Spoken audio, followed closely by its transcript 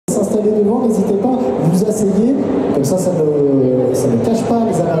S'installer devant, n'hésitez pas, vous asseyez, comme ça ne cache pas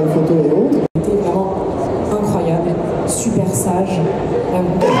les appareils photo et autres. C'était vraiment incroyable, super sage.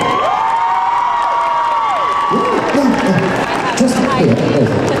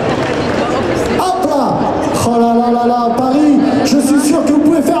 Hop là! Oh là là là là, Paris, je suis sûr que vous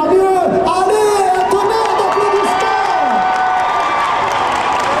pouvez faire mieux! Allez, un tonnerre d'applaudissements!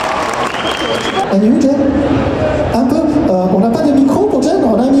 Un minute, Jen? Un peu? On n'a pas de micro pour Jen?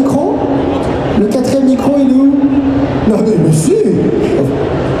 On a un micro? Le quatrième micro, il est où? Non, mais si!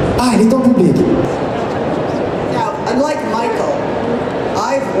 Ah, il est dans le public. Now, unlike Michael,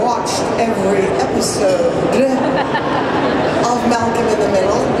 I've watched every episode of Malcolm in the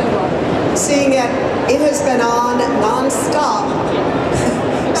Middle, seeing it has been on non-stop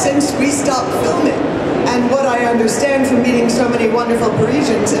since we stopped filming. And what I understand from meeting so many wonderful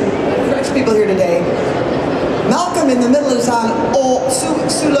Parisians and French people here today, Malcolm in the Middle is on all, sous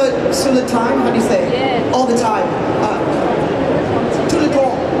le time, how do you say? Yeah. All the time. Tout le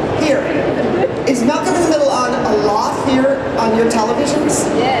temps. Here. Is Malcolm in the Middle on a lot here on your televisions?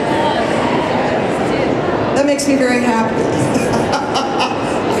 Yes. That makes me very happy.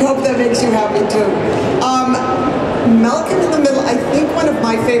 I hope that makes you happy too. Malcolm in the Middle, I think one of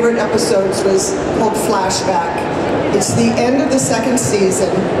my favorite episodes was called Flashback. It's the end of the second season,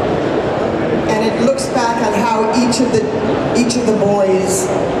 and it looks back on how each of the boys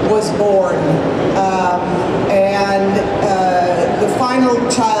was born, and the final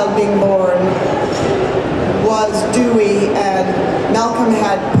child being born was Dewey, and Malcolm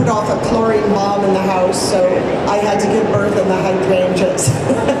had put off a chlorine bomb in the house, so I had to give birth in the hydrangeas.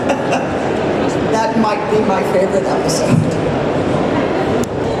 That might be my favorite episode.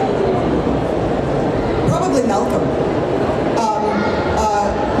 Probably Malcolm.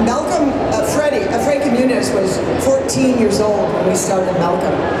 Frankie Muniz was 14 years old when we started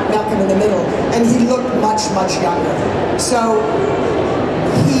Malcolm in the Middle, and he looked much, much younger. So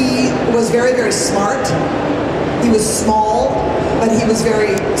he was very, very smart. He was small, but he was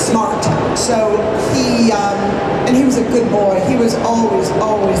very smart. So and he was a good boy. He was always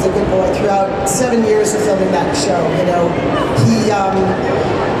a good boy throughout 7 years of filming that show. You know,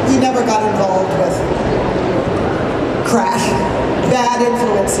 he never got involved with crack, bad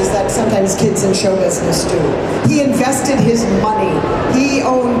influences that sometimes kids in show business do. He invested his money. He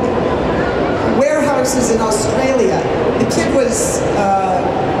owned warehouses in Australia. The kid was,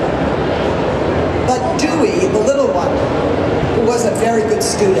 but Dewey, the little one, was a very good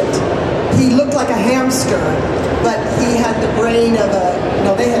student. He looked like a hamster, but he had the brain of a,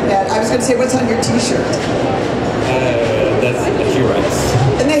 no, they had bad, I was going to say, what's on your t-shirt? That's Heroes.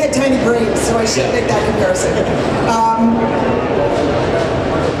 And they had tiny brains, so I shouldn't make that comparison.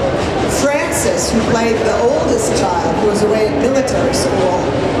 Francis, who played the oldest child, who was away at military school,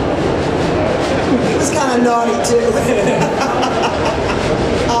 he was kind of naughty too.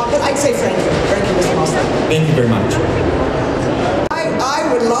 But I'd say Frankie. Frankie was the most. Thank you very much.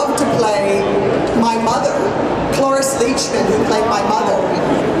 I would love to play my mother, Cloris Leachman, who played my mother.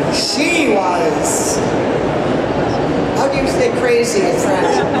 She was, how do you say crazy in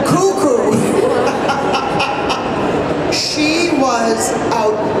French? Cuckoo. She was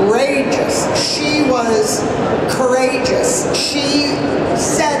outrageous. She was courageous. She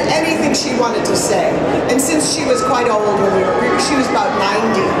said anything she wanted to say. And since she was quite old when she was about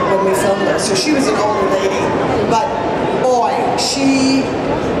 90 when we filmed her, so she was an older lady. But boy, she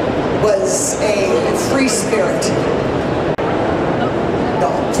was a free spirit. No,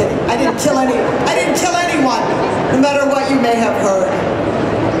 I'm kidding. I didn't kill anyone, no matter what you may have heard.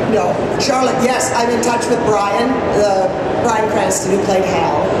 No. Charlotte, yes, I'm in touch with Brian Cranston, who played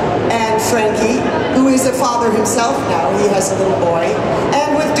Hal, and Frankie, who is a father himself now. He has a little boy.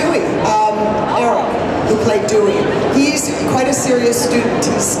 And with Dewey, Eric, who played Dewey. He's quite a serious student.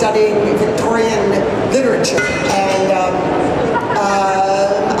 He's studying Victorian literature, and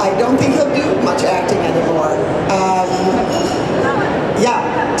I don't think he'll do much acting anymore.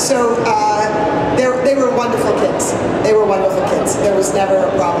 Yeah, so they were wonderful kids. They were wonderful kids. There was never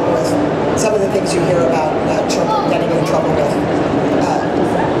a problem with some of the things you hear about children getting in trouble with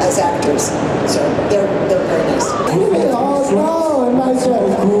as actors. So they're very nice. Oh non, Michael,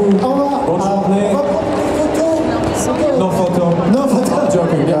 on va